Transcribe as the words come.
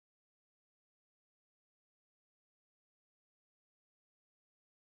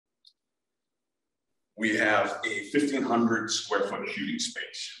We have a 1,500 square foot shooting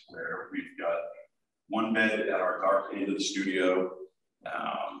space where we've got one bed at our dark end of the studio,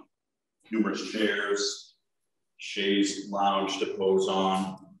 numerous chairs, chaise lounge to pose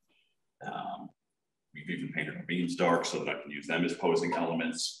on. We've even painted our beams dark so that I can use them as posing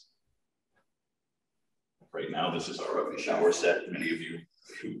elements. Right now, this is our ugly shower set. Many of you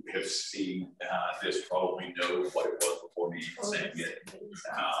who have seen this probably know what it was before me even saying it.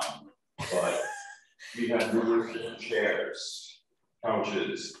 But we have numerous chairs,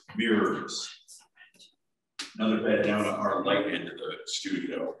 couches, mirrors. Another bed down at our light end of the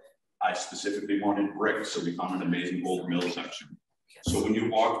studio. I specifically wanted brick, so we found an amazing old mill section. So when you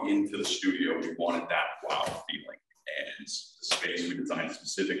walk into the studio, we wanted that wow feeling. And the space we designed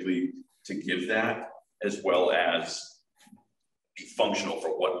specifically to give that, as well as be functional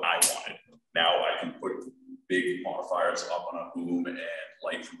for what I wanted. Now I can put big modifiers up on a boom and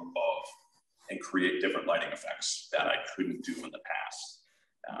light from above and create different lighting effects that I couldn't do in the past.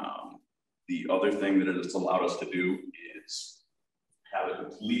 The other thing that it has allowed us to do is have a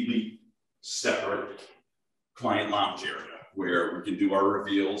completely separate client lounge area where we can do our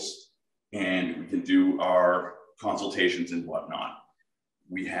reveals and we can do our consultations and whatnot.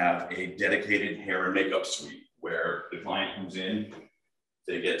 We have a dedicated hair and makeup suite where the client comes in,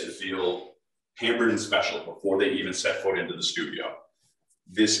 they get to feel pampered and special before they even set foot into the studio.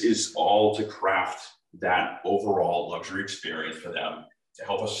 This is all to craft that overall luxury experience for them to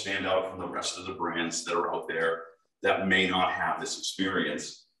help us stand out from the rest of the brands that are out there that may not have this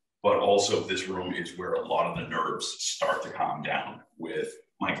experience. But also this room is where a lot of the nerves start to calm down with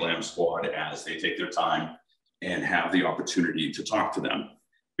my glam squad as they take their time and have the opportunity to talk to them,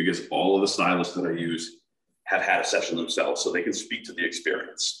 because all of the stylists that I use have had a session themselves, so they can speak to the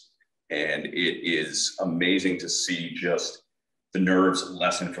experience. And it is amazing to see just the nerves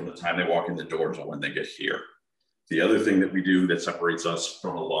lessen from the time they walk in the door to when they get here. The other thing that we do that separates us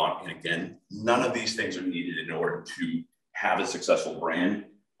from a lot, and again, none of these things are needed in order to have a successful brand,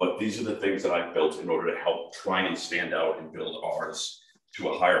 but these are the things that I've built in order to help try and stand out and build ours to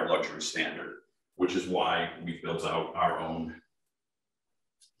a higher luxury standard, which is why we've built out our own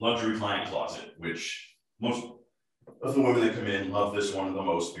luxury client closet, which most of the women that come in love this one the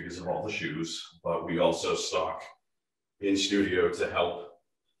most because of all the shoes, but we also stock in studio to help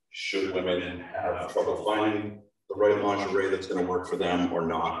should women have trouble finding the right lingerie that's going to work for them or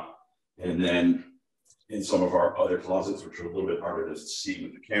not. And then in some of our other closets, which are a little bit harder to see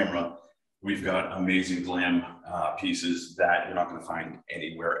with the camera, we've got amazing glam pieces that you're not going to find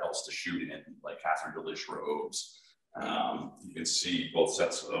anywhere else to shoot in, like Catherine Delish robes. You can see both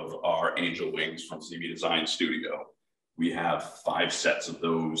sets of our angel wings from CB Design Studio. We have 5 sets of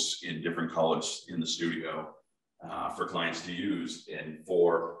those in different colors in the studio for clients to use. And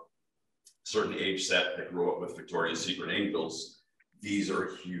for certain age set that grew up with Victoria's Secret angels, these are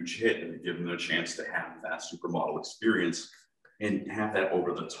a huge hit, and give them a chance to have that supermodel experience and have that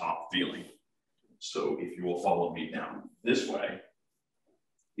over the top feeling. So if you will follow me down this way,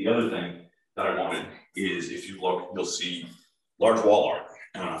 the other thing that I wanted is, if you look, you'll see large wall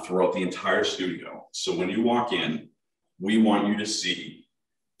art throughout the entire studio. So when you walk in, we want you to see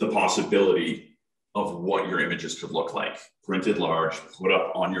the possibility of what your images could look like. Printed large, put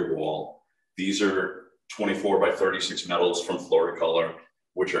up on your wall. These are 24 by 36 metals from Florida Color,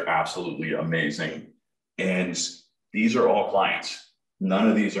 which are absolutely amazing. And these are all clients. None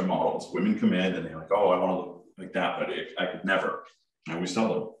of these are models. Women come in and they're like, oh, I want to look like that, but I could never. I always tell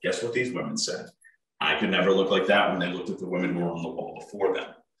them, guess what these women said? I could never look like that when they looked at the women who were on the wall before them.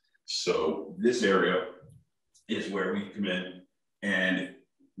 So this area is where we come in and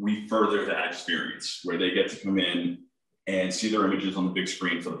we further that experience, where they get to come in and see their images on the big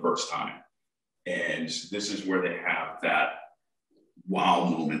screen for the first time. And this is where they have that wow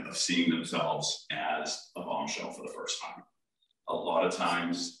moment of seeing themselves as a bombshell for the first time. A lot of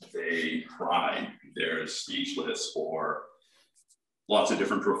times they cry, they're speechless, or lots of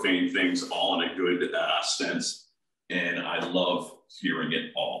different profane things, all in a good sense. And I love hearing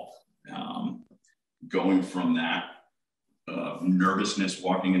it all. Going from that nervousness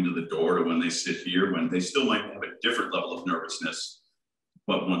walking into the door to when they sit here, when they still might have a different level of nervousness,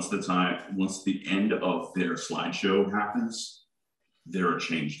 but once the end of their slideshow happens, they're a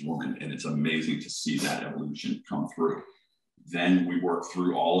changed woman, and it's amazing to see that evolution come through. Then we work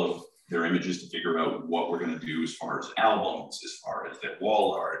through all of their images to figure out what we're going to do as far as albums, as far as their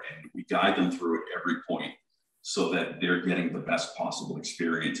wall art, and we guide them through at every point so that they're getting the best possible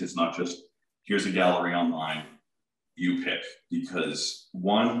experience. It's not just, here's a gallery online, you pick, because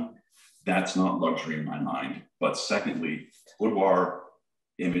one, that's not luxury in my mind, but secondly, Boudoir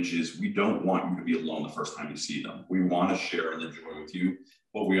images, we don't want you to be alone the first time you see them. We want to share the joy with you,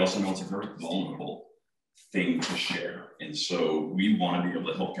 but we also know it's a very vulnerable thing to share. And so we want to be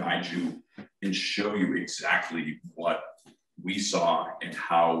able to help guide you and show you exactly what we saw and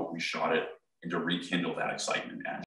how we shot it, and to rekindle that excitement as